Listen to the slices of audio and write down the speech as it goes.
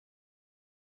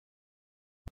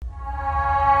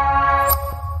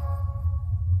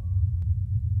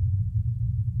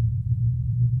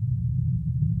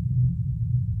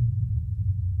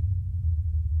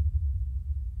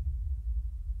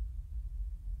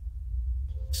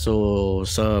So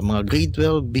sa mga grade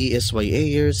 12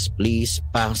 BSYAers, please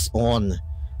pass on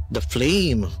the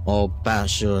flame of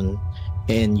passion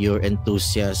and your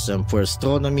enthusiasm for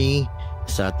astronomy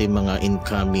sa ating mga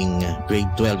incoming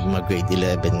grade 12, mga grade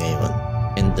 11 ngayon.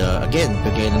 And again,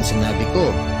 kagaya ng sinabi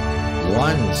ko,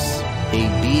 once a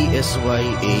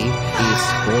BSYA is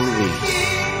always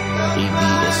a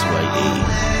BSYA.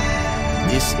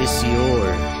 This is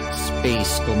your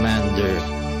Space Commander,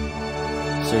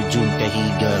 Sir Jun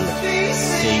Cajigal,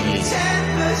 saying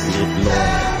live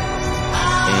long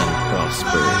and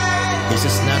prosper. This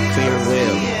is not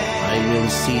farewell. I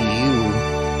will see you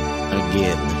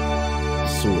again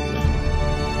soon.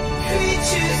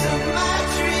 Creatures of my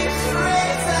dreams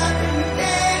raise up and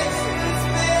dance with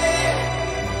me.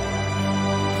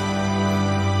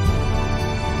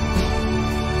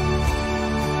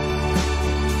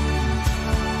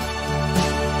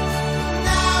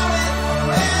 Now and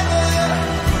forever, I'm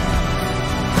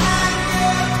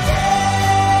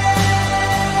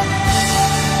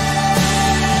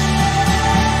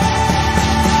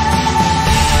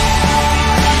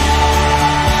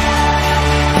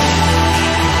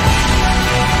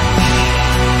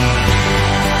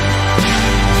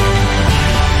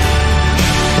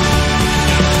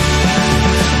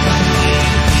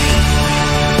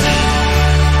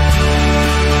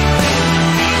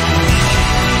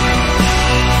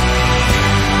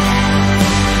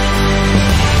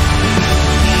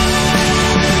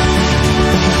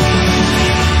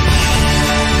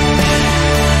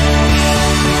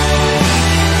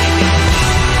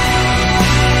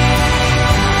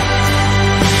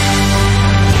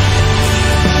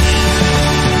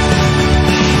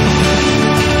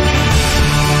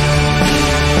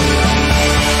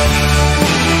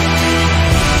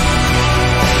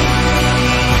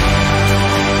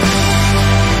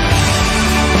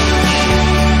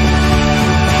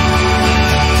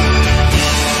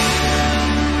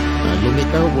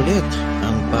your ulit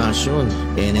ang passion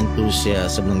and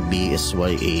enthusiasm ng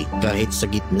BSYA kahit sa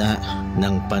gitna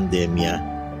ng pandemya.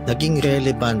 Naging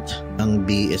relevant ang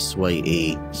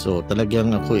BSYA. So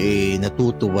talagang ako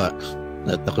natutuwa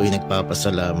at ako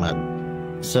nagpapasalamat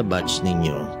sa batch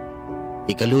ninyo.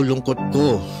 Ikalulungkot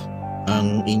ko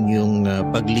ang inyong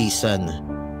paglisan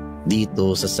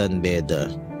dito sa San Beda.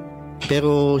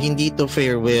 Pero hindi to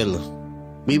farewell.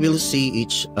 We will see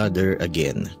each other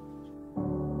again.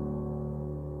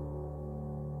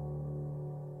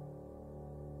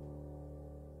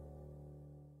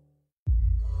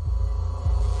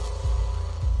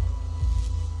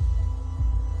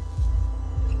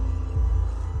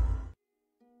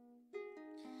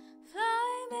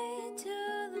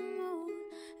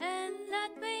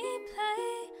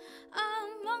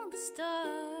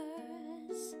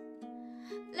 Stars,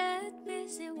 let me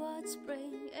see what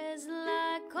spring is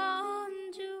like on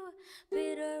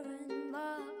Jupiter and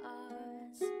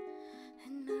Mars.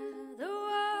 In other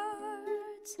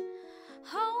words,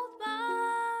 hold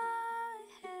my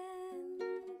hand.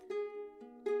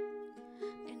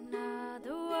 In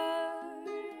other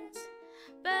words,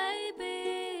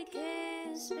 baby,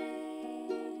 kiss me.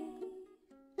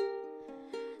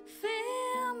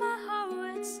 Fill my heart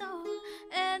with song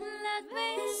and let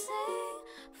me sing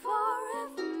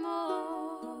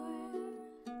forevermore.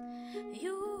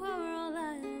 You are all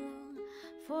I long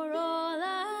for, all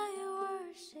I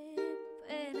worship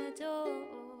and adore.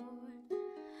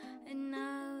 In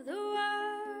other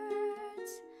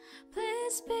words,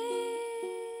 please be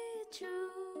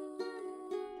true.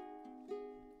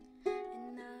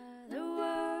 In other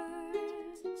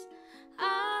words,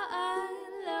 I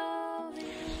love you.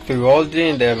 Through all the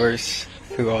endeavors,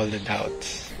 through all the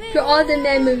doubts, through all the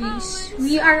memories,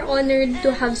 we are honored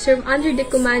to have served under the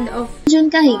command of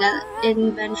Jun Cajigal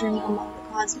in Venturing Among the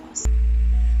Cosmos.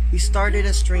 We started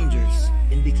as strangers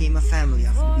and became a family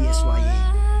of the BSYA.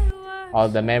 All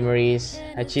the memories,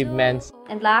 achievements,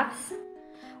 and laughs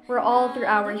were all through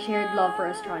our shared love for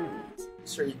astronomy.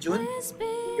 Sir Jun,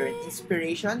 you're an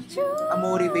inspiration, a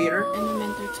motivator, and a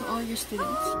mentor to all your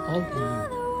students. All in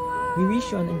you. We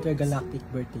wish you an intergalactic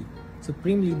birthday,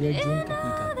 Supreme Leader Jun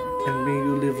Cajigal. And may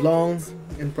you live long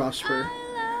and prosper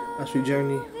as we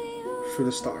journey through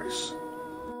the stars.